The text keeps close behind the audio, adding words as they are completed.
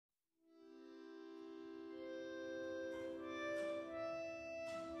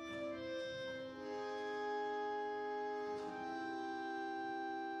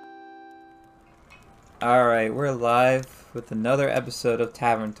Alright, we're live with another episode of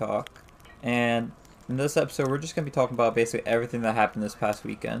Tavern Talk. And in this episode, we're just going to be talking about basically everything that happened this past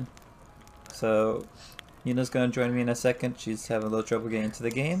weekend. So, Nina's going to join me in a second. She's having a little trouble getting into the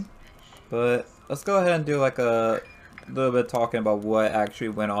game. But let's go ahead and do like a little bit talking about what actually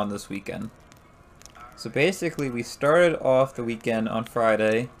went on this weekend. So basically, we started off the weekend on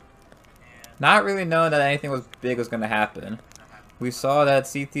Friday, not really knowing that anything big was going to happen. We saw that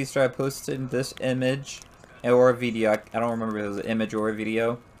Thieves started posting this image or a video. I don't remember if it was an image or a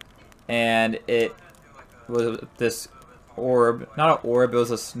video. And it was this orb. Not an orb, it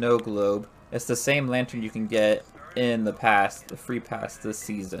was a snow globe. It's the same lantern you can get in the free pass this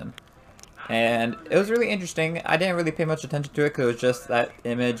season. And it was really interesting. I didn't really pay much attention to it because it was just that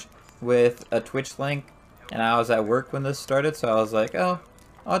image with a Twitch link. And I was at work when this started, so I was like, oh,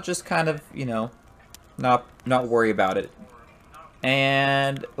 I'll just kind of, you know, not worry about it.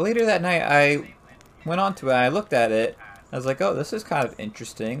 And later that night, I went on to it, I looked at it, I was like, oh, this is kind of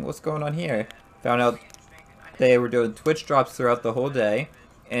interesting, what's going on here? Found out they were doing Twitch drops throughout the whole day,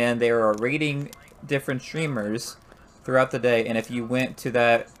 and they were rating different streamers throughout the day, and if you went to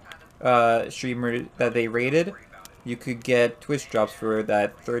that streamer that they rated, you could get Twitch drops for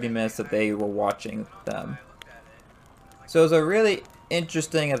that 30 minutes that they were watching them. So it was a really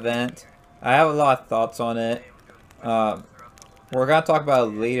interesting event. I have a lot of thoughts on it. We're going to talk about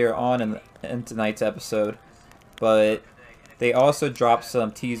it later on in tonight's episode, but they also dropped some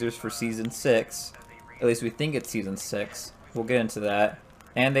teasers for Season 6. At least we think it's Season 6. We'll get into that.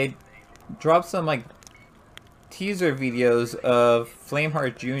 And they dropped some, like, teaser videos of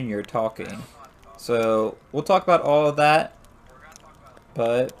Flameheart Jr. talking. So, we'll talk about all of that,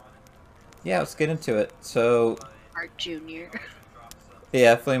 but, yeah, let's get into it. So... Heart Jr.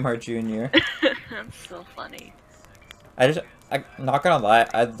 Yeah, Flameheart Jr. That's so funny. I'm not gonna lie,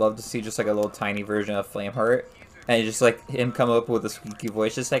 I'd love to see just like a little tiny version of Flameheart, and just like him come up with a squeaky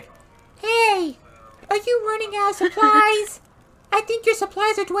voice, just like, "Hey, are you running out of supplies? I think your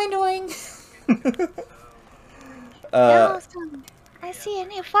supplies are dwindling." I see a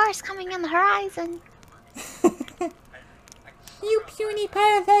new forest coming on the horizon. You puny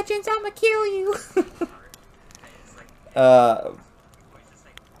pirate legends, I'ma kill you.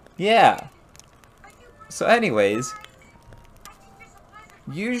 Yeah. So anyways,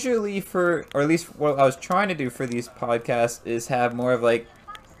 usually or at least what I was trying to do for these podcasts is have more of like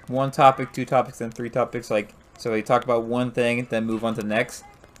one topic, two topics, and three topics. Like, so we talk about one thing, then move on to the next.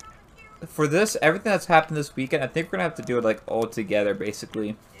 For this, everything that's happened this weekend, I think we're gonna have to do it like all together,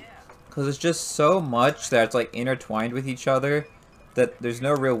 basically, because it's just so much that's like intertwined with each other that there's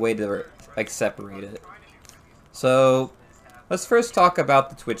no real way to like separate it. So let's first talk about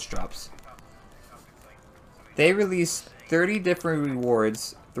the Twitch drops. They released 30 different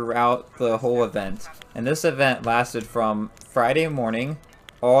rewards throughout the whole event, and this event lasted from Friday morning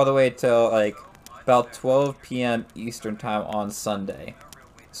all the way till like about 12 p.m. Eastern time on Sunday.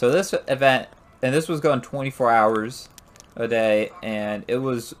 So this event, and this was going 24 hours a day, and it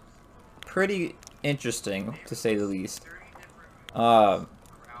was pretty interesting to say the least. A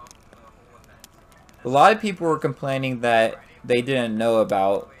lot of people were complaining that they didn't know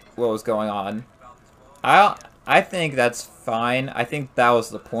about what was going on. I think that's fine. I think that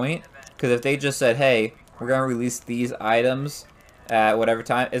was the point. Because if they just said, hey, we're going to release these items at whatever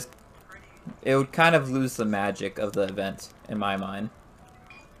time, it would kind of lose the magic of the event, in my mind.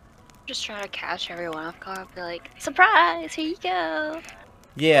 Just trying to catch everyone off guard, be like, surprise, here you go.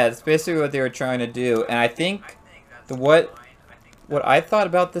 Yeah, it's basically what they were trying to do. And I think what I thought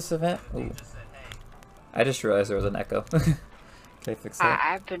about this event... Ooh, I just realized there was an echo. Can I fix that?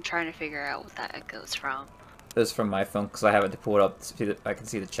 I've been trying to figure out what that echo's from. It's from my phone because I have it to pull it up so I can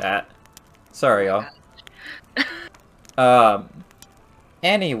see the chat. Sorry, y'all.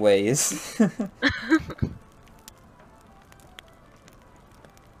 Anyways.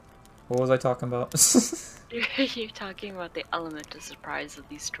 What was I talking about? You're talking about the element of surprise of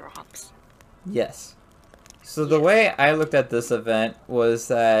these drops. Yes. So the way I looked at this event was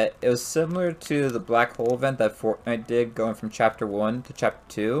that it was similar to the black hole event that Fortnite did, going from Chapter 1 to Chapter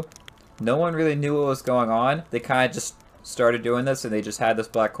 2. No one really knew what was going on. They kind of just started doing this, and they just had this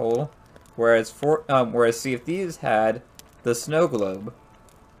black hole. Whereas Sea of Thieves had the snow globe.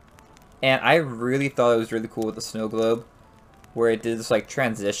 And I really thought it was really cool with the snow globe, where it did this like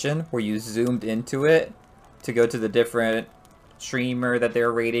transition, where you zoomed into it to go to the different streamer that they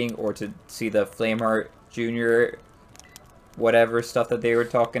were rating, or to see the Flameheart Jr. whatever stuff that they were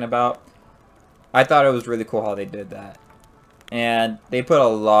talking about. I thought it was really cool how they did that. And they put a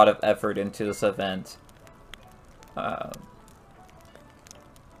lot of effort into this event.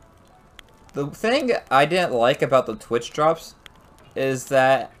 The thing I didn't like about the Twitch drops is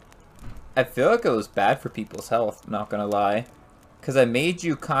that I feel like it was bad for people's health, not gonna lie. Because it made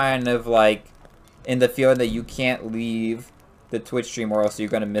you kind of like in the feeling that you can't leave the Twitch stream or else you're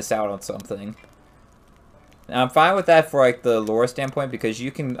gonna miss out on something. And I'm fine with that for like the lore standpoint because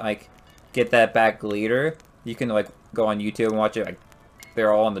you can like get that back later. You can like go on YouTube and watch it. Like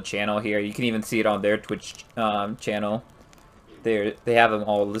they're all on the channel here. You can even see it on their Twitch channel. They have them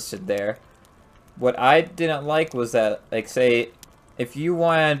all listed there. What I didn't like was that, like, say, if you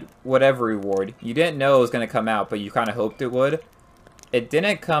wanted whatever reward, you didn't know it was going to come out, but you kind of hoped it would. It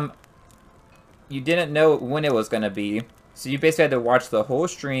didn't come... You didn't know when it was going to be, so you basically had to watch the whole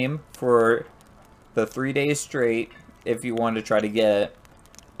stream for the 3 days straight if you wanted to try to get it.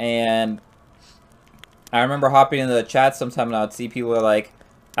 And I remember hopping into the chat sometime and I'd see people like,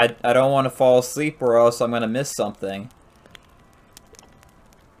 I don't want to fall asleep or else I'm going to miss something.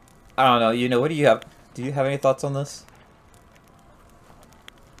 I don't know, you know, what do you have? Do you have any thoughts on this?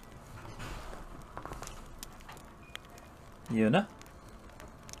 Yuna?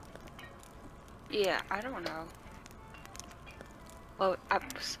 Yeah, I don't know. Well,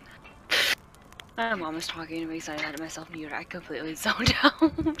 my mom was talking to me, so I had myself muted. I completely zoned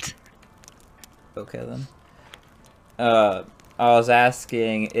out. Okay, then. I was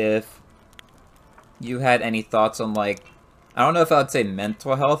asking if you had any thoughts on, like, I don't know if I would say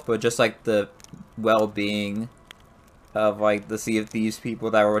mental health, but just, like, the well-being of, like, the Sea of Thieves people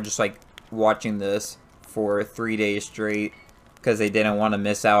that were just, like, watching this for 3 days straight because they didn't want to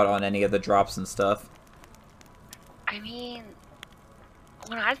miss out on any of the drops and stuff. I mean,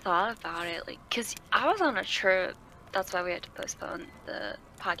 when I thought about it, like, because I was on a trip, that's why we had to postpone the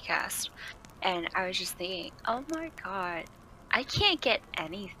podcast, and I was just thinking, oh my god, I can't get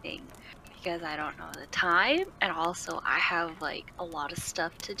anything because I don't know the time, and also I have, like, a lot of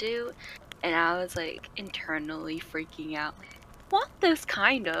stuff to do, and I was, like, internally freaking out, like, want this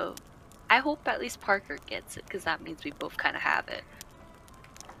kind of. I hope at least Parker gets it, because that means we both kind of have it.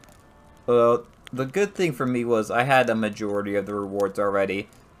 Well, the good thing for me was I had a majority of the rewards already.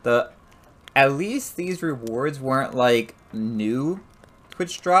 At least these rewards weren't like new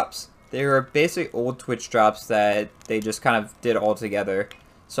Twitch drops. They were basically old Twitch drops that they just kind of did all together.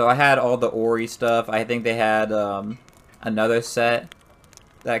 So I had all the Ori stuff. I think they had another set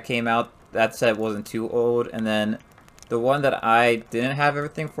that came out. That set wasn't too old. And then the one that I didn't have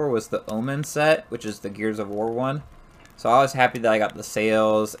everything for was the Omen set, which is the Gears of War one. So I was happy that I got the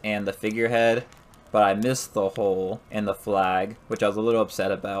sails and the figurehead, but I missed the hole and the flag, which I was a little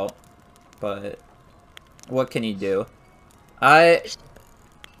upset about. But what can you do? It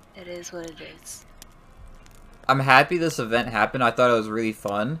is what it is. I'm happy this event happened. I thought it was really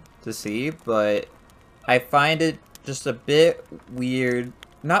fun to see, but I find it just a bit weird.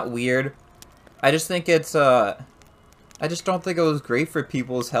 Not weird. I just think it's I just don't think it was great for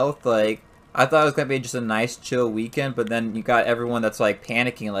people's health. Like, I thought it was gonna be just a nice chill weekend, but then you got everyone that's like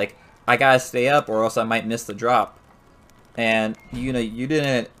panicking, like, I gotta stay up or else I might miss the drop. And you know, you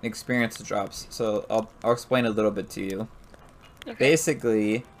didn't experience the drops, so I'll explain a little bit to you. Okay.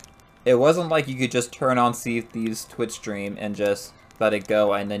 Basically, it wasn't like you could just turn on Sea of Thieves Twitch stream and just let it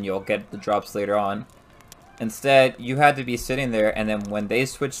go and then you'll get the drops later on. Instead, you had to be sitting there, and then when they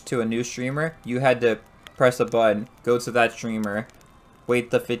switched to a new streamer, you had to press a button, go to that streamer,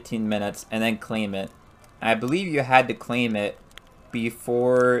 wait the 15 minutes, and then claim it. I believe you had to claim it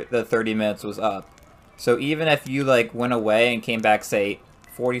before the 30 minutes was up. So even if you like went away and came back, say,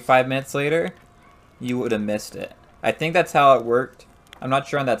 45 minutes later, you would have missed it. I think that's how it worked. I'm not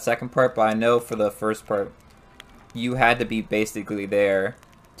sure on that second part, but I know for the first part, you had to be basically there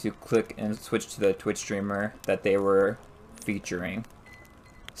to click and switch to the Twitch streamer that they were featuring.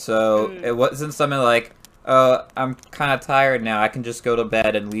 So it wasn't something like, I'm kind of tired now, I can just go to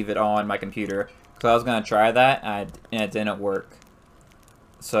bed and leave it on my computer. Because I was going to try that, and it didn't work.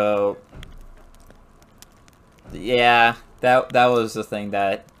 So, yeah, that was the thing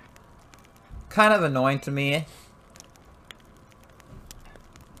that kind of annoying to me.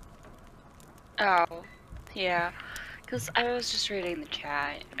 Oh, yeah. Because I was just reading the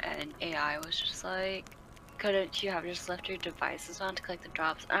chat, and AI was just like, couldn't you have just left your devices on to collect the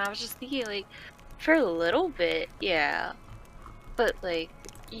drops? And I was just thinking, like, for a little bit, yeah. But, like,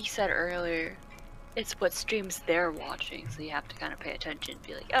 you said earlier, it's what streams they're watching, so you have to kind of pay attention and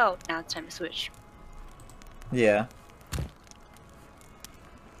be like, oh, now it's time to switch. Yeah.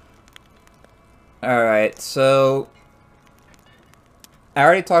 Alright, so I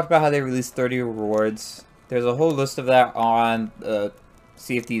already talked about how they released 30 rewards. There's a whole list of that on the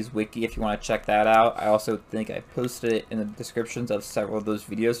Sea of Thieves wiki if you want to check that out. I also think I posted it in the descriptions of several of those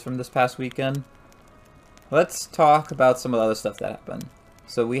videos from this past weekend. Let's talk about some of the other stuff that happened.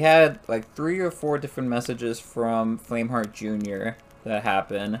 So we had like 3 or 4 different messages from Flameheart Jr. that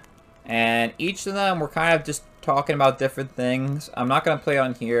happened. And each of them were kind of just talking about different things. I'm not going to play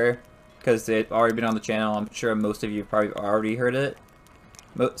on here because they've already been on the channel. I'm sure most of you probably already heard it.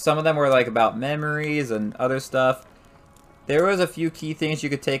 Some of them were like about memories and other stuff. There was a few key things you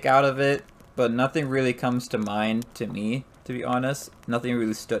could take out of it, but nothing really comes to mind to me, to be honest. Nothing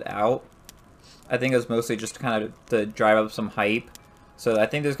really stood out. I think it was mostly just kind of to drive up some hype. So I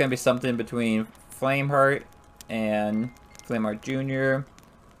think there's going to be something between Flameheart and Flameheart Jr.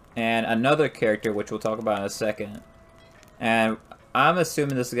 and another character, which we'll talk about in a second. And I'm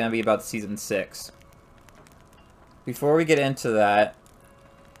assuming this is going to be about Season 6. Before we get into that,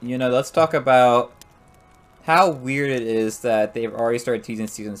 let's talk about how weird it is that they've already started teasing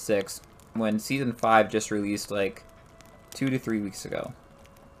Season 6 when Season 5 just released like 2 to 3 weeks ago.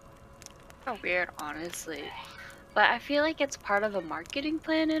 So weird, honestly. But I feel like it's part of a marketing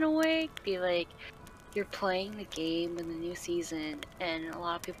plan in a way. Be like, you're playing the game in the new season, and a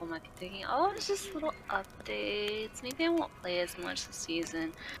lot of people might be thinking, oh, it's just little updates. Maybe I won't play as much this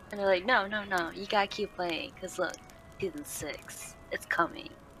season. And they're like, no, you gotta keep playing. Because look, Season 6, it's coming.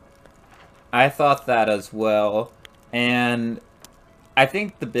 I thought that as well, and I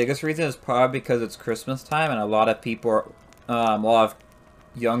think the biggest reason is probably because it's Christmas time and a lot of people, a lot of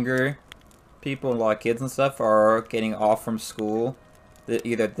younger people, a lot of kids and stuff are getting off from school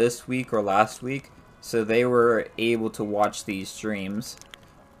either this week or last week, so they were able to watch these streams.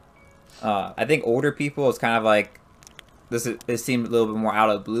 I think older people is kind of like, it seemed a little bit more out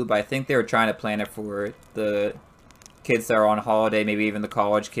of the blue, but I think they were trying to plan it for the kids that are on holiday, maybe even the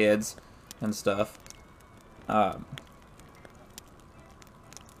college kids and stuff.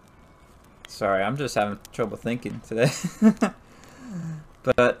 Sorry, I'm just having trouble thinking today.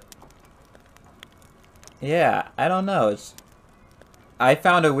 But yeah, I don't know. I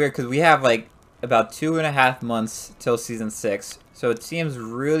found it weird because we have like about 2.5 months till Season 6, so it seems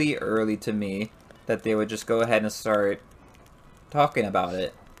really early to me that they would just go ahead and start talking about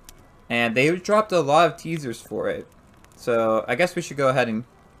it. And they dropped a lot of teasers for it, so I guess we should go ahead and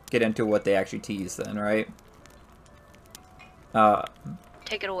get into what they actually teased then, right?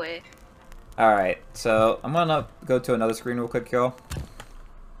 Take it away. Alright, so I'm gonna go to another screen real quick, y'all.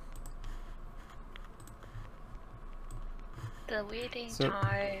 The waiting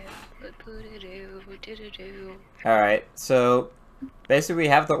time. Alright, so basically we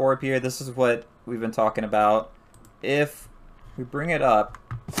have the orb here. This is what we've been talking about. If we bring it up,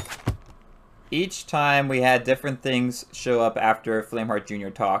 each time we had different things show up after Flameheart Jr.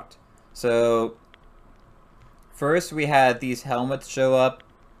 talked. So first we had these helmets show up.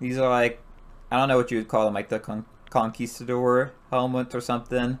 These are like, I don't know what you would call them, like the Conquistador helmet or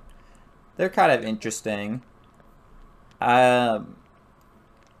something. They're kind of interesting.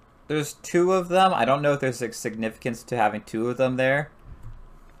 There's 2 of them. I don't know if there's a significance to having 2 of them there.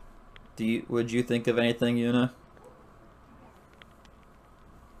 Would you think of anything, Yuna?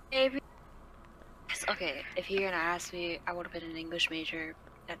 Maybe. Okay, if you're gonna ask me, I would have been an English major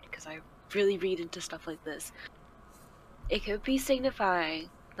because I really read into stuff like this. It could be signifying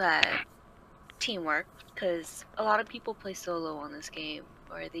that teamwork, because a lot of people play solo on this game,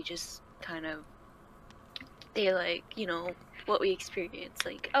 or they just kind of, they like, what we experience,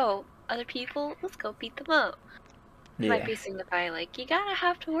 like, oh, other people, let's go beat them up. It might be signifying, like, you gotta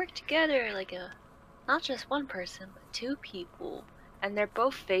have to work together, like not just one person, but 2 people, and they're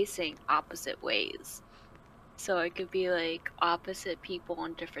both facing opposite ways. So it could be like opposite people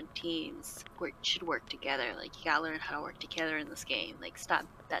on different teams should work together. Like, you gotta learn how to work together in this game. Like, stop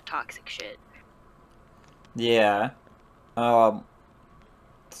that toxic shit. Yeah.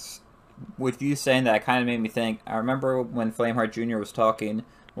 With you saying that, it kind of made me think. I remember when Flameheart Jr. was talking,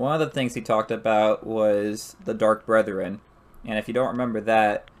 one of the things he talked about was the Dark Brethren. And if you don't remember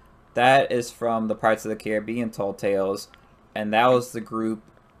that, that is from the Pirates of the Caribbean Tall Tales. And that was the group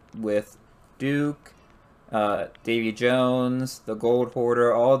with Duke, Davy Jones, the Gold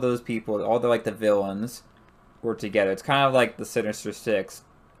Hoarder, all those people, all the villains were together. It's kind of like the Sinister Six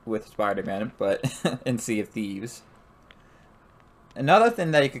with Spider-Man, but in Sea of Thieves. Another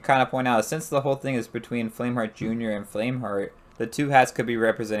thing that you could kind of point out is since the whole thing is between Flameheart Jr. and Flameheart, the 2 hats could be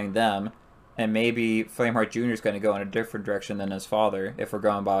representing them, and maybe Flameheart Jr. is going to go in a different direction than his father, if we're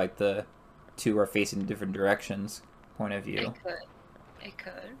going by like the 2 are facing different directions point of view. It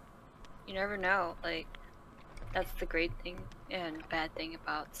could. You never know. Like, that's the great thing and bad thing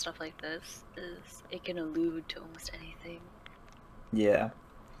about stuff like this, is it can allude to almost anything. Yeah.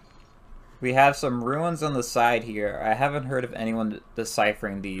 We have some ruins on the side here. I haven't heard of anyone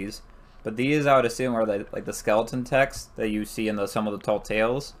deciphering these, but these I would assume are like the skeleton text that you see in some of the tall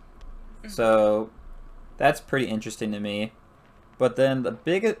tales. So that's pretty interesting to me. But then the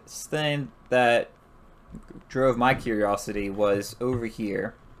biggest thing that drove my curiosity was over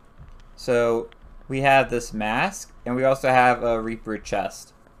here. So we have this mask, and we also have a Reaper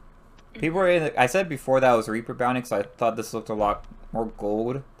chest. People were I said before that was Reaper bounty because I thought this looked a lot more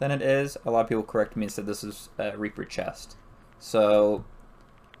gold than it is. A lot of people corrected me and said this is a Reaper chest. So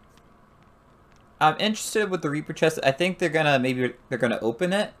I'm interested with the Reaper chest. I think they're gonna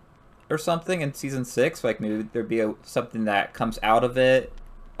open it or something in season 6. Like maybe there'd be something that comes out of it.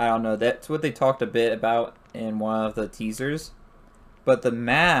 I don't know. That's what they talked a bit about in one of the teasers. But the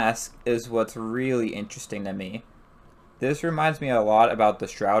mask is what's really interesting to me. This reminds me a lot about the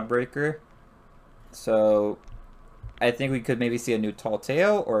Shroud Breaker. So I think we could maybe see a new tall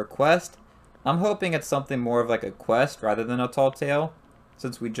tale or a quest. I'm hoping it's something more of like a quest rather than a tall tale.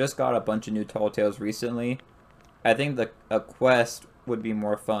 Since we just got a bunch of new tall tales recently, I think a quest would be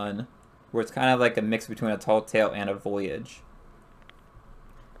more fun. Where it's kind of like a mix between a tall tale and a voyage.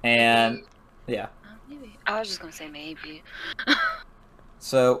 And, yeah. Maybe. I was just going to say maybe.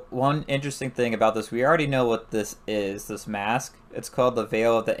 So, one interesting thing about this, we already know what this is, this mask. It's called the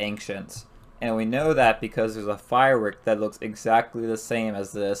Veil of the Ancients. And we know that because there's a firework that looks exactly the same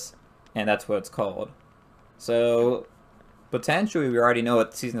as this, and that's what it's called. So, potentially we already know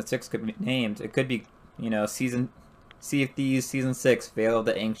what Season 6 could be named. It could be, you know, Sea of Thieves Season 6, Veil of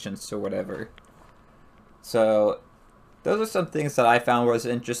the Ancients, or whatever. So, those are some things that I found was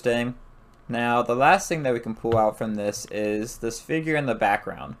interesting. Now, the last thing that we can pull out from this is this figure in the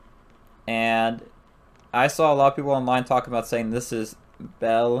background. And I saw a lot of people online talking about saying this is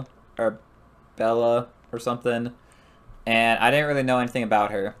Bella or something. And I didn't really know anything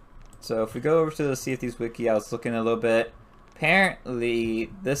about her. So if we go over to the Sea of Thieves wiki, I was looking a little bit.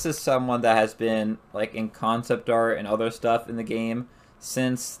 Apparently, this is someone that has been like in concept art and other stuff in the game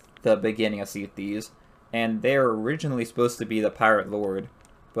since the beginning of Sea of Thieves. And they were originally supposed to be the Pirate Lord.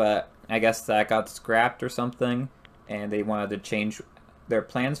 But I guess that got scrapped or something, and they wanted to change their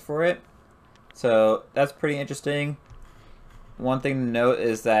plans for it. So that's pretty interesting. One thing to note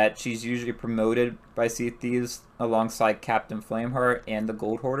is that she's usually promoted by Sea of Thieves alongside Captain Flameheart and the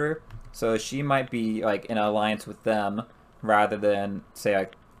Gold Hoarder. So she might be like in alliance with them rather than, say,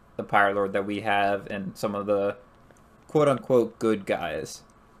 like the Pirate Lord that we have and some of the quote-unquote good guys.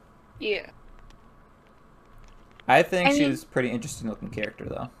 Yeah. I think she's a pretty interesting looking character,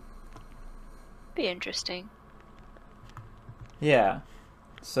 though. Be interesting. Yeah.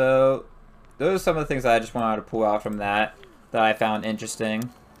 So, those are some of the things that I just wanted to pull out from that I found interesting.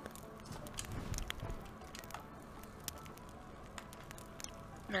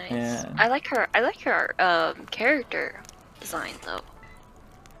 Nice. And I like her character design though.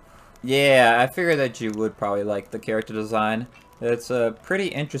 yeah, I figured that you would probably like the character design. It's a pretty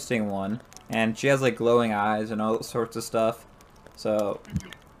interesting one. And she has like glowing eyes and all sorts of stuff. So,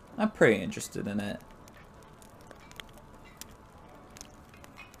 I'm pretty interested in it.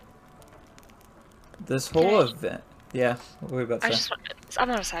 This whole event... Yeah, what were we about to say? I'm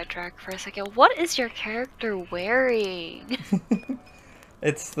on a sidetrack for a second. What is your character wearing?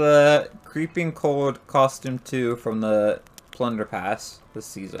 It's the Creeping Cold Costume 2 from the Plunder Pass this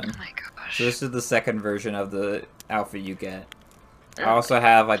season. Oh my gosh. So this is the second version of the outfit you get. I also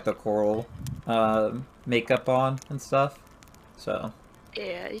have like the coral makeup on and stuff. So.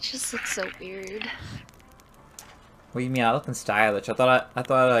 Yeah, it just looks so weird. What do you mean? I look stylish. I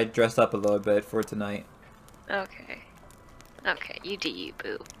thought I'd dress up a little bit for tonight. Okay. Okay, you do you,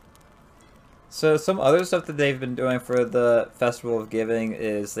 boo. So some other stuff that they've been doing for the Festival of Giving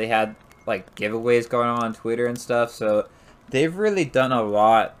is they had like giveaways going on Twitter and stuff. So they've really done a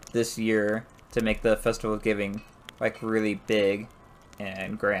lot this year to make the Festival of Giving like really big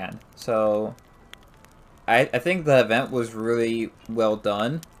and grand. So I think the event was really well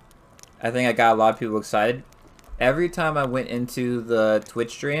done. I think I got a lot of people excited. Every time I went into the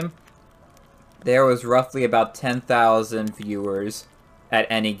Twitch stream, there was roughly about 10,000 viewers at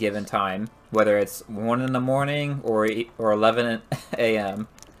any given time. Whether it's 1 in the morning or 11 a.m.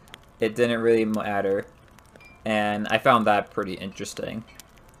 It didn't really matter. And I found that pretty interesting.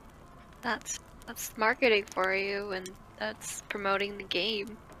 That's marketing for you, and that's promoting the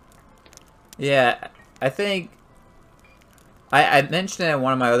game. Yeah, I think I mentioned it in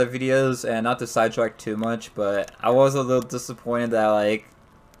one of my other videos, and not to sidetrack too much, but I was a little disappointed that like,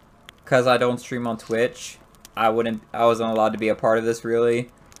 because I don't stream on Twitch, I wasn't allowed to be a part of this really,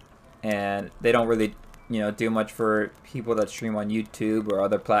 and they don't really do much for people that stream on YouTube or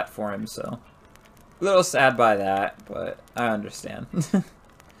other platforms, so a little sad by that, but I understand.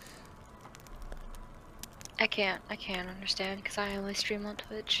 I can't understand because I only stream on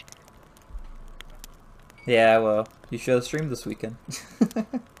Twitch. Yeah, well, you should have streamed this weekend.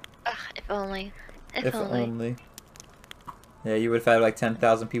 Ugh, if only. If only. Yeah, you would have had like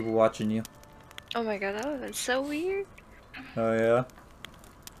 10,000 people watching you. Oh my god, that would have been so weird. Oh yeah?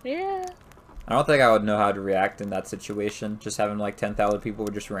 Yeah. I don't think I would know how to react in that situation, just having like 10,000 people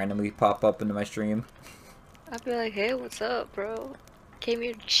would just randomly pop up into my stream. I'd be like, hey, what's up, bro? Came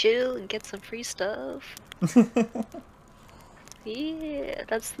here to chill and get some free stuff. Yeah,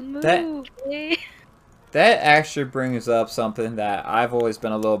 that's the move, eh? That actually brings up something that I've always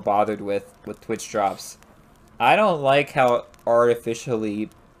been a little bothered with Twitch drops. I don't like how it artificially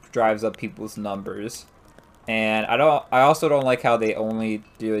drives up people's numbers. And I also don't like how they only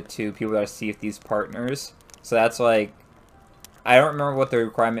do it to people that are Thieves partners. So that's like, I don't remember what the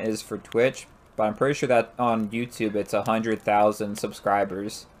requirement is for Twitch, but I'm pretty sure that on YouTube it's 100,000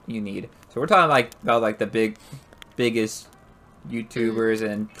 subscribers you need. So we're talking like about like the biggest YouTubers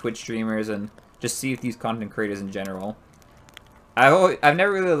and Twitch streamers and just Thieves content creators in general. I've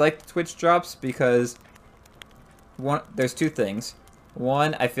never really liked Twitch drops because there's two things.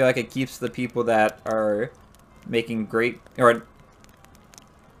 One, I feel like it keeps the people that are making great or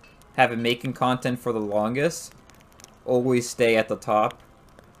have been making content for the longest always stay at the top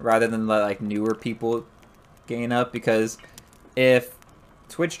rather than let like newer people gain up, because if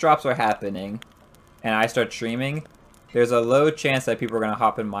Twitch drops are happening and I start streaming, there's a low chance that people are going to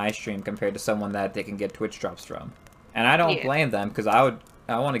hop in my stream compared to someone that they can get Twitch drops from. And I don't blame them, because I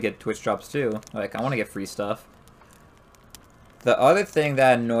want to get Twitch drops too. Like, I want to get free stuff. The other thing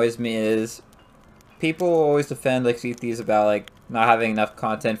that annoys me is people always defend like Thieves about like not having enough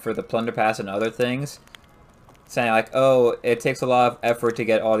content for the Plunder Pass and other things, saying like, oh, it takes a lot of effort to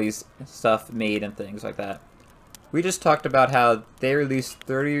get all these stuff made and things like that. We just talked about how they released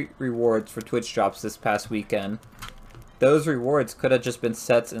 30 rewards for Twitch drops this past weekend. Those rewards could have just been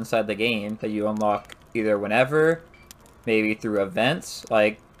sets inside the game that you unlock either whenever, maybe through events.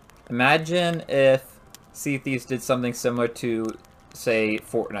 Like, imagine if Thieves did something similar to, say,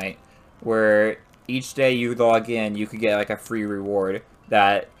 Fortnite, where each day you log in, you could get like a free reward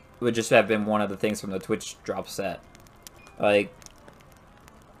that would just have been one of the things from the Twitch drop set. Like,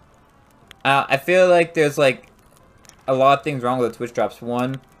 I feel like there's like a lot of things wrong with the Twitch drops.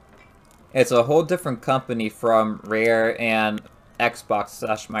 One, it's a whole different company from Rare and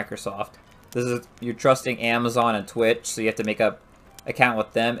Xbox/Microsoft. You're trusting Amazon and Twitch, so you have to make an account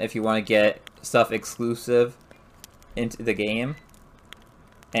with them if you want to get stuff exclusive into the game.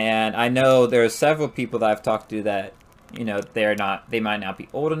 And I know there's several people that I've talked to that, they might not be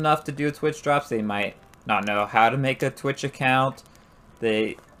old enough to do Twitch drops. They might not know how to make a Twitch account.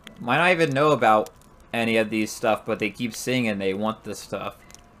 They might not even know about any of these stuff, but they keep seeing and they want this stuff.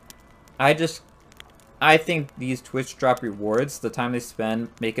 I think these Twitch drop rewards, the time they spend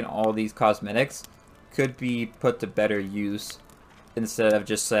making all these cosmetics, could be put to better use instead of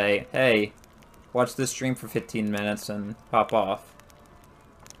just say, hey, watch this stream for 15 minutes and pop off.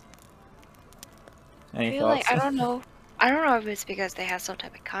 Any thoughts? Like, I don't know if it's because they have some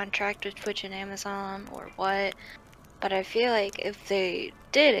type of contract with Twitch and Amazon or what, but I feel like if they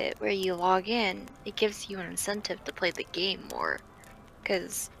did it where you log in, it gives you an incentive to play the game more.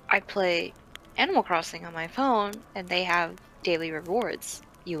 Because I play Animal Crossing on my phone, and they have daily rewards.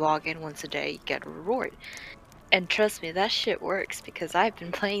 You log in once a day, you get a reward. And trust me, that shit works, because I've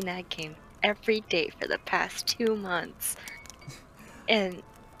been playing that game every day for the past 2 months. And,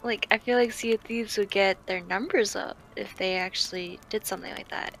 like, I feel like Sea of Thieves would get their numbers up if they actually did something like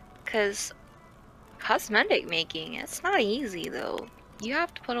that. Because cosmetic making, it's not easy, though. You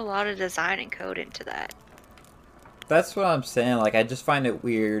have to put a lot of design and code into that. That's what I'm saying. Like, I just find it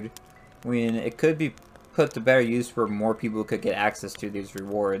weird when it could be put to better use where more people could get access to these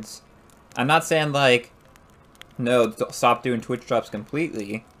rewards. I'm not saying, like, no, stop doing Twitch drops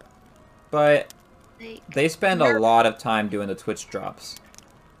completely, but they spend a lot of time doing the Twitch drops.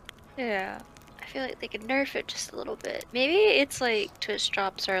 Yeah, I feel like they could nerf it just a little bit. Maybe it's like Twitch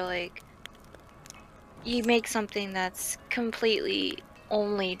drops are like, you make something that's completely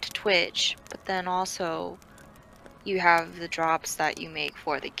only to Twitch, but then also you have the drops that you make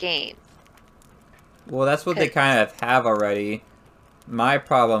for the game. Well, that's what they kind of have already. My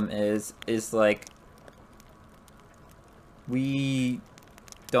problem is like, we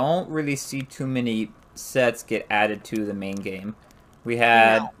don't really see too many sets get added to the main game. We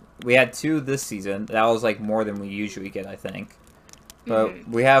had 2 this season. That was like more than we usually get, I think. But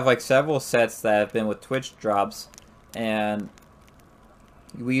we have like several sets that have been with Twitch drops, and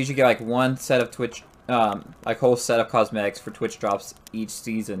we usually get like one set of Twitch, like whole set of cosmetics for Twitch drops each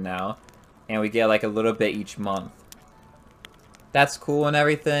season now, and we get like a little bit each month. That's cool and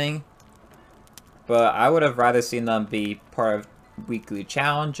everything, but I would have rather seen them be part of weekly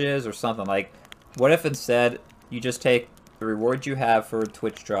challenges or something. Like, what if instead you just take the rewards you have for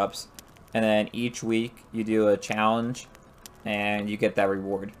Twitch drops, and then each week you do a challenge, and you get that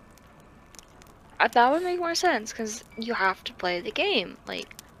reward. That would make more sense, because you have to play the game.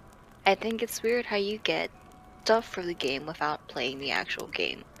 Like, I think it's weird how you get stuff for the game without playing the actual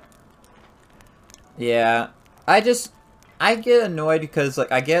game. Yeah, I get annoyed because,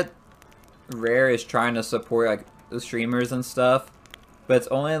 like, I get Rare is trying to support, like, the streamers and stuff, but it's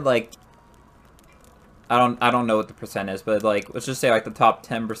only, like, I don't know what the percent is, but, like, let's just say, like, the top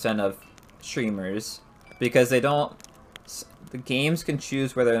 10% of streamers, because they don't, the games can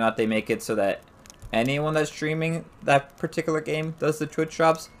choose whether or not they make it so that anyone that's streaming that particular game does the Twitch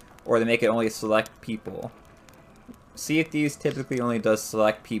drops, or they make it only select people. Sea of Thieves typically only does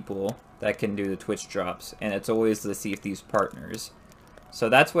select people that can do the Twitch drops, and it's always the Sea of Thieves partners. So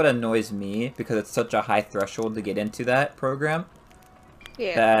that's what annoys me, because it's such a high threshold to get into that program.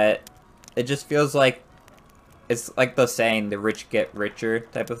 Yeah. That it just feels like it's like the saying, the rich get richer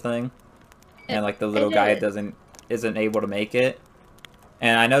type of thing. And like the little guy isn't able to make it.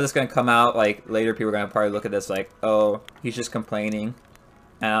 And I know this is gonna come out like later, people are gonna probably look at this like, oh, he's just complaining.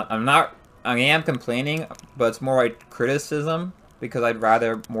 And I am complaining, but it's more like criticism, because I'd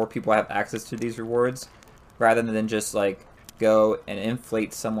rather more people have access to these rewards rather than just like go and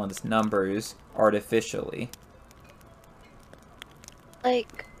inflate someone's numbers artificially.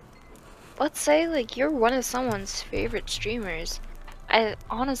 Like, let's say like you're one of someone's favorite streamers. I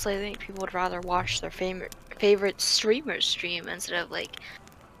honestly think people would rather watch their favorite streamer stream instead of, like,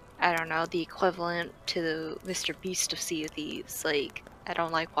 I don't know, the equivalent to the Mr. Beast of Sea of Thieves. Like, I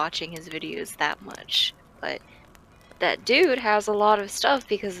don't like watching his videos that much, but that dude has a lot of stuff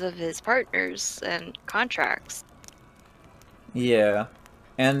because of his partners and contracts. Yeah.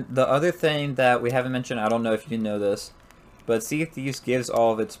 And the other thing that we haven't mentioned, I don't know if you know this, but Sea of Thieves gives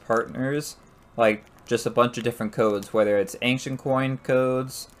all of its partners, like, just a bunch of different codes, whether it's Ancient Coin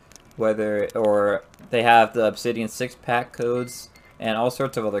codes, or they have the Obsidian 6-pack codes, and all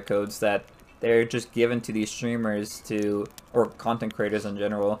sorts of other codes that they're just given to these streamers or content creators in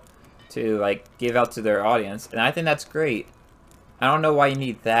general, to, like, give out to their audience. And I think that's great. I don't know why you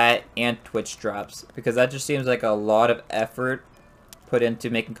need that and Twitch drops, because that just seems like a lot of effort put into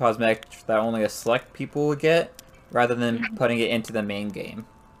making cosmetics that only a select people would get, rather than putting it into the main game.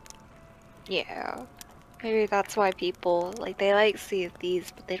 Yeah. Maybe that's why people, like, they like Sea of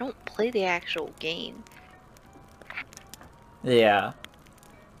Thieves, but they don't play the actual game. Yeah.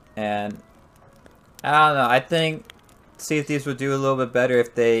 And I don't know, I think Sea of Thieves would do a little bit better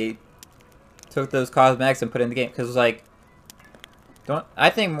if they took those cosmetics and put it in the game, because, like, I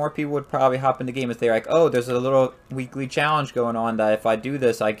think more people would probably hop in the game if they're like, oh, there's a little weekly challenge going on that if I do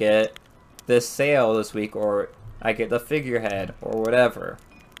this, I get this sale this week, or I get the figurehead, or whatever.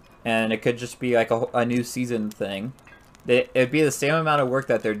 And it could just be like a new season thing. It'd be the same amount of work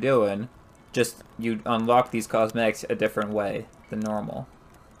that they're doing, just you unlock these cosmetics a different way than normal.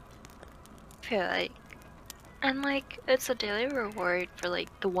 I feel like, and like, it's a daily reward for like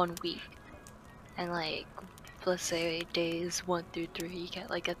the 1 week. And like, let's say days 1 through 3, you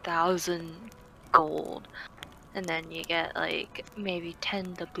get like 1,000 gold. And then you get like maybe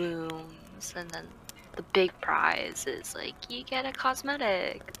 10 doubloons, and then the big prize is like you get a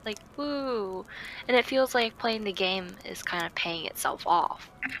cosmetic, like, woo. And it feels like playing the game is kind of paying itself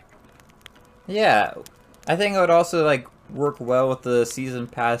off. Yeah, I think it would also like work well with the season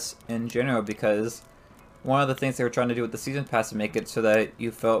pass in general, because one of the things they were trying to do with the season pass is make it so that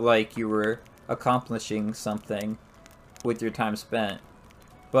you felt like you were accomplishing something with your time spent.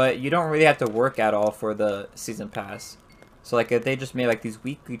 But you don't really have to work at all for the season pass. So like if they just made like these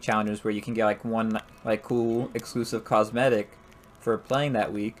weekly challenges where you can get like one like cool exclusive cosmetic for playing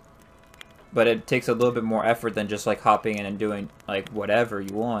that week, but it takes a little bit more effort than just like hopping in and doing like whatever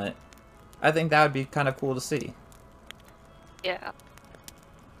you want, I think that would be kind of cool to see. Yeah.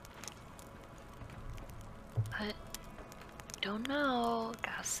 But don't know.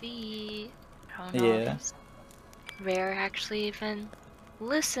 Gotta see. I don't know Yeah. if Rare actually even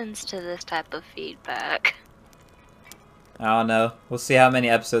listens to this type of feedback. I don't know. We'll see how many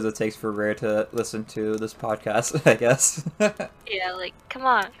episodes it takes for Rare to listen to this podcast, I guess. Yeah, like, come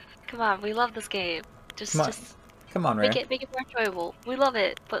on. Come on, we love this game. Just Come on, Rare. make it more enjoyable. We love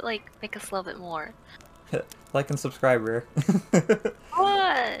it, but like, make us love it more. Like and subscribe, Rare.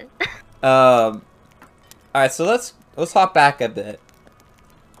 What? All right, so let's hop back a bit.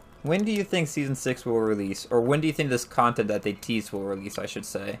 When do you think season 6 will release, or when do you think this content that they tease will release? I should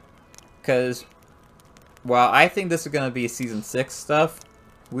say, because while I think this is gonna be season 6 stuff,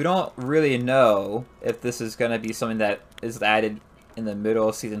 we don't really know if this is gonna be something that is added in the middle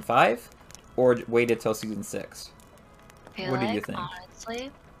of season 5, or waited till season 6. I feel What do you like, think?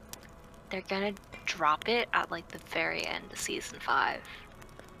 honestly, they're gonna drop it at like the very end of season 5.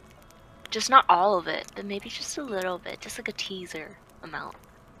 Just not all of it, but maybe just a little bit, just like a teaser amount.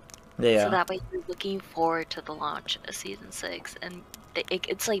 So Yeah. that way you're looking forward to the launch of season 6, and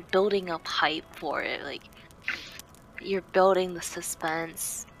it's like building up hype for it. Like, you're building the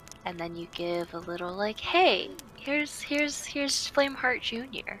suspense, and then you give a little like, hey, here's Flameheart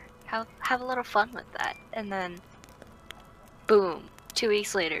Jr. Have a little fun with that, and then boom, 2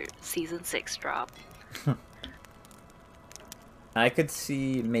 weeks later, season 6 drop. I could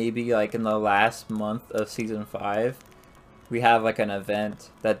see maybe like in the last month of season 5, we have like an event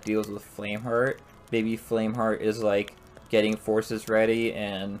that deals with Flameheart. Maybe Flameheart is like getting forces ready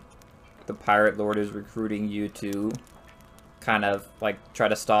and the Pirate Lord is recruiting you to kind of like try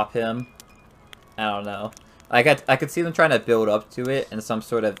to stop him. I don't know. I could see them trying to build up to it in some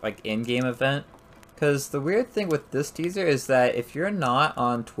sort of like in-game event. Because the weird thing with this teaser is that if you're not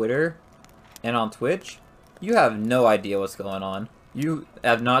on Twitter and on Twitch, you have no idea what's going on. You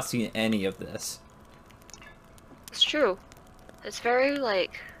have not seen any of this. It's true. It's very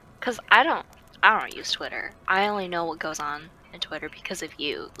like, cause I don't use Twitter. I only know what goes on in Twitter because of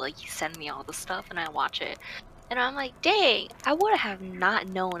you. Like, you send me all the stuff and I watch it. And I'm like, dang, I would have not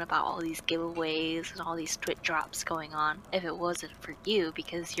known about all these giveaways and all these Twitch drops going on if it wasn't for you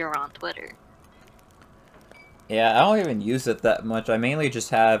because you're on Twitter. Yeah, I don't even use it that much. I mainly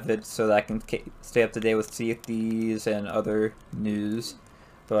just have it so that I can stay up to date with Thieves and other news.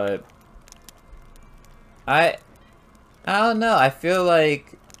 But I don't know. I feel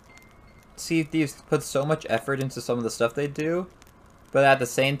like Thieves puts so much effort into some of the stuff they do, but at the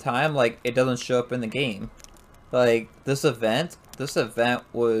same time, like, it doesn't show up in the game. Like, this event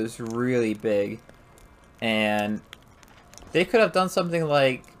was really big, and they could have done something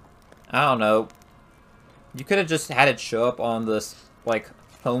like, I don't know, you could have just had it show up on this, like,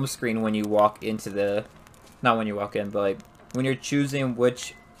 home screen when you walk into the, not when you walk in, but, like, when you're choosing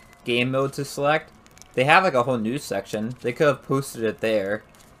which game mode to select. They have, like, a whole news section. They could have posted it there,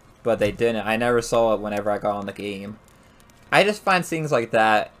 but they didn't. I never saw it whenever I got on the game. I just find things like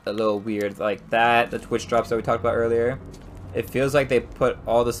that a little weird. Like that, the Twitch drops that we talked about earlier. It feels like they put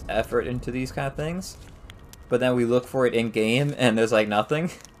all this effort into these kind of things, but then we look for it in-game, and there's, like,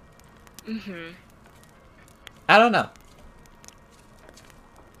 nothing. Mm-hmm. I don't know.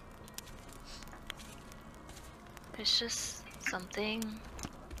 It's just something,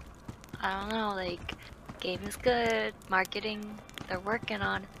 I don't know, like, game is good, marketing, they're working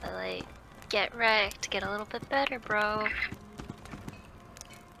on it, but, like, get wrecked, get a little bit better, bro.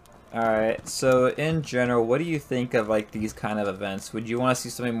 Alright, so in general, what do you think of, like, these kind of events? Would you want to see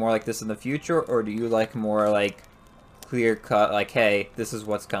something more like this in the future, or do you like more, like, clear-cut, like, hey, this is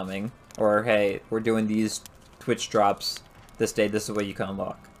what's coming, or hey, we're doing these Twitch drops this day, this is what you can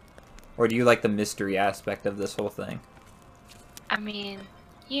unlock? Or do you like the mystery aspect of this whole thing? I mean,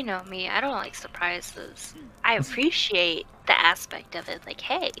 you know me, I don't like surprises. I appreciate the aspect of it, like,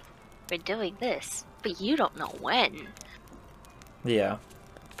 hey, we're doing this, but you don't know when. Yeah.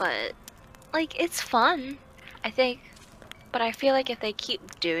 But, like, it's fun, I think. But I feel like if they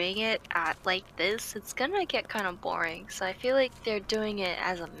keep doing it at like this, it's gonna get kind of boring. So I feel like they're doing it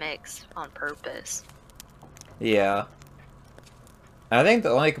as a mix on purpose. Yeah. I think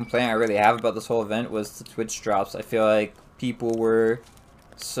the only complaint I really have about this whole event was the Twitch drops. I feel like people were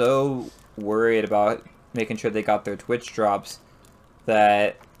so worried about making sure they got their Twitch drops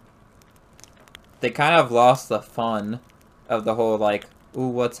that they kind of lost the fun of the whole, like, ooh,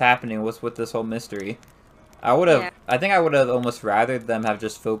 what's happening? What's with this whole mystery? I think I would have almost rather them have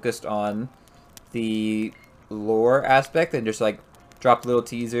just focused on the lore aspect and just, like, drop little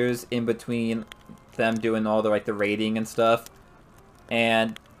teasers in between them doing all the, like, the raiding and stuff.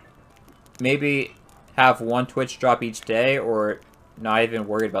 And maybe have one Twitch drop each day, or not even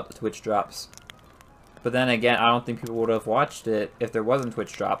worried about the Twitch drops. But then again, I don't think people would have watched it if there wasn't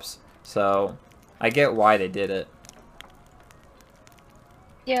Twitch drops. So, I get why they did it.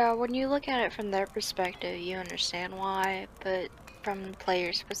 Yeah, when you look at it from their perspective, you understand why, but from the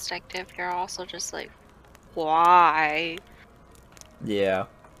player's perspective, you're also just like, why? Yeah.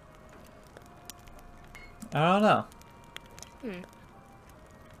 I don't know.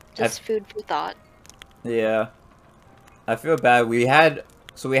 Just food for thought. Yeah. I feel bad. We had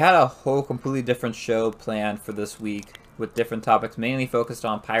a whole completely different show planned for this week with different topics, mainly focused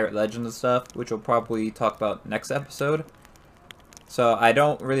on Pirate Legends and stuff, which we'll probably talk about next episode. So I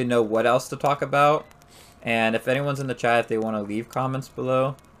don't really know what else to talk about. And if anyone's in the chat, if they want to leave comments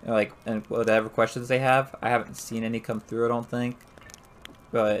below, like, and whatever questions they have, I haven't seen any come through, I don't think.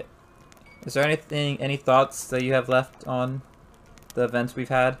 But is there any thoughts that you have left on the events we've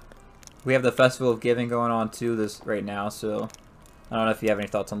had? We have the Festival of Giving going on too this right now, so I don't know if you have any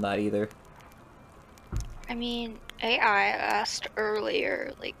thoughts on that either. I mean, AI asked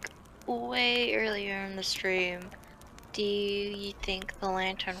earlier, like way earlier in the stream, do you think the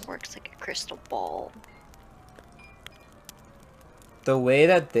lantern works like a crystal ball? The way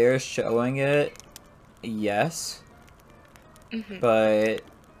that they're showing it, yes. But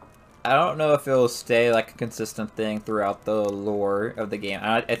I don't know if it'll stay like a consistent thing throughout the lore of the game.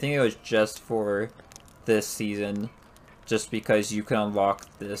 I think it was just for this season, just because you can unlock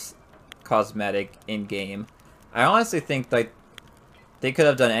this cosmetic in-game. I honestly think like they could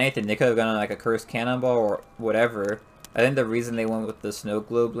have done anything. They could have done like a cursed cannonball or whatever. I think the reason they went with the snow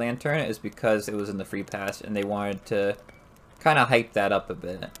globe lantern is because it was in the free pass and they wanted to kind of hype that up a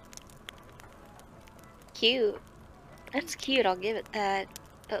bit. Cute. That's cute, I'll give it that.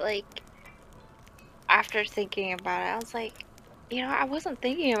 But like, after thinking about it, I was like, you know, I wasn't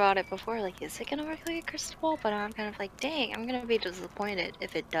thinking about it before. Like, is it gonna work like a crystal ball? But I'm kind of like, dang, I'm gonna be disappointed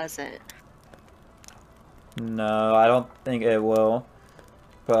if it doesn't. No, I don't think it will.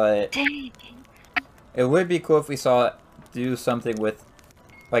 But Dang. it would be cool if we saw it do something with,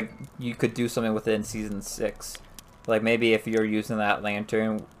 like, you could do something with it in Season 6. Like, maybe if you're using that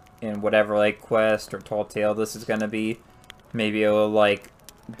lantern in whatever, like, quest or tall tale this is gonna be, maybe it will, like,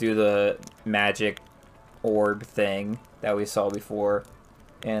 do the magic orb thing that we saw before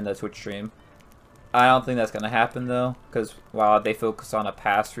in the Twitch stream. I don't think that's gonna happen, though, because, wow, they focus on a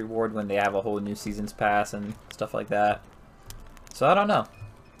pass reward when they have a whole new season's pass and stuff like that. So, I don't know.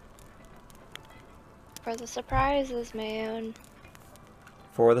 For the surprises, man.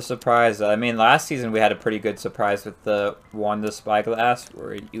 For the surprise, I mean, last season we had a pretty good surprise with the Wanda Spyglass,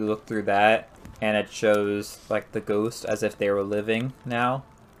 where you look through that and it shows like the ghost as if they were living now.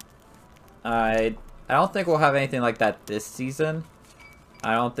 I don't think we'll have anything like that this season.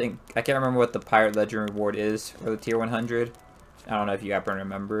 I can't remember what the Pirate Legend reward is for the tier 100. I don't know if you happen to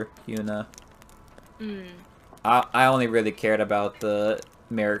remember, Yuna. I only really cared about the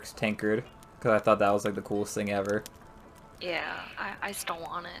Merrick's Tankard because I thought that was like the coolest thing ever. Yeah, I still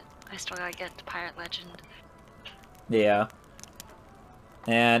want it. I still gotta get to Pirate Legend. Yeah.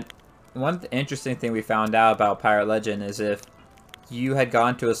 And one interesting thing we found out about Pirate Legend is if you had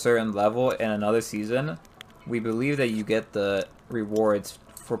gone to a certain level in another season, we believe that you get the rewards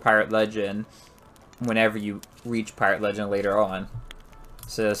for Pirate Legend whenever you reach Pirate Legend later on.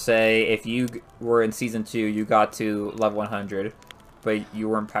 So say if you were in Season 2, you got to level 100, but you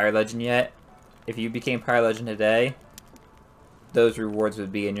weren't Pirate Legend yet, if you became Pirate Legend today, those rewards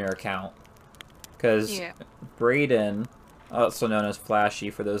would be in your account. Because Brayden, also known as Flashy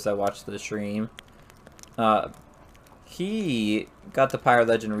for those that watch the stream, he got the Pirate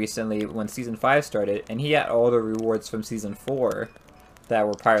Legend recently when Season 5 started, and he had all the rewards from Season 4 that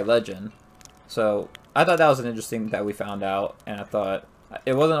were Pirate Legend. So I thought that was an interesting that we found out, and I thought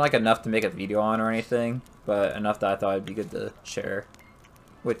it wasn't like enough to make a video on or anything, but enough that I thought it'd be good to share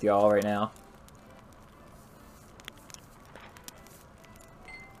with y'all right now.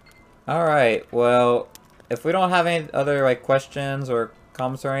 Alright, well, if we don't have any other like questions or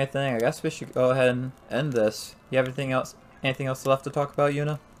comments or anything, I guess we should go ahead and end this. You have anything else left to talk about,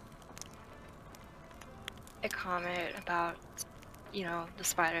 Yuna? A comment about, you know, the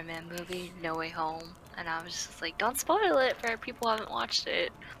Spider-Man movie, No Way Home, and I was just like, don't spoil it for people who haven't watched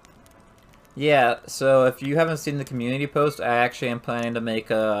it. Yeah, so if you haven't seen the community post, I actually am planning to make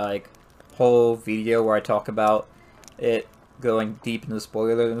a like whole video where I talk about it going deep into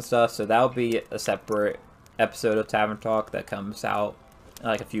spoilers and stuff, so that'll be a separate episode of Tavern Talk that comes out in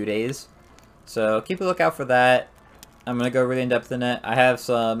like a few days. So keep a lookout for that. I'm gonna go really in depth in it. I have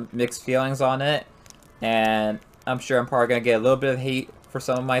some mixed feelings on it, and I'm sure I'm probably gonna get a little bit of hate for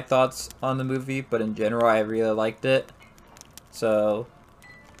some of my thoughts on the movie, but in general I really liked it. So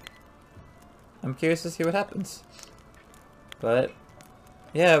I'm curious to see what happens. But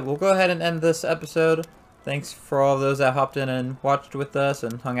yeah, we'll go ahead and end this episode. Thanks for all those that hopped in and watched with us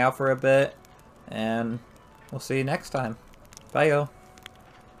and hung out for a bit. And we'll see you next time. Bye, y'all.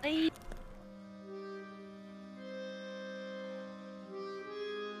 Bye.